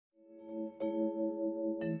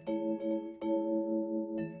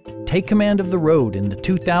Take command of the road in the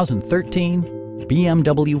 2013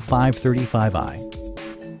 BMW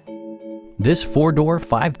 535i. This four-door,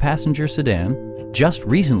 five-passenger sedan just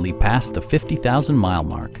recently passed the 50,000-mile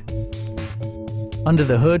mark. Under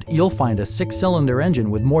the hood, you'll find a six-cylinder engine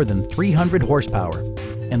with more than 300 horsepower,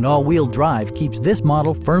 and all-wheel drive keeps this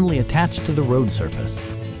model firmly attached to the road surface.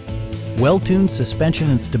 Well-tuned suspension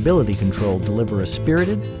and stability control deliver a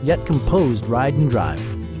spirited yet composed ride and drive.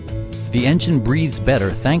 The engine breathes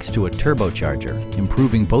better thanks to a turbocharger,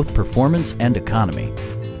 improving both performance and economy.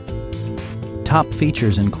 Top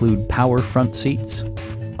features include power front seats,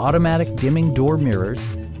 automatic dimming door mirrors,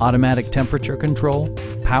 automatic temperature control,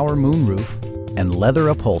 power moonroof, and leather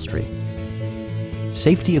upholstery.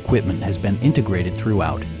 Safety equipment has been integrated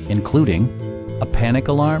throughout, including a panic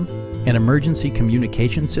alarm, an emergency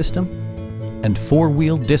communication system, and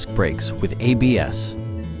four-wheel disc brakes with ABS.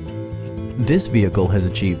 This vehicle has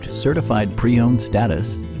achieved certified pre-owned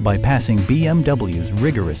status by passing BMW's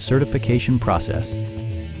rigorous certification process.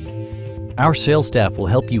 Our sales staff will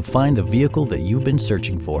help you find the vehicle that you've been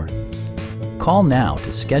searching for. Call now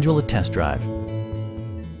to schedule a test drive.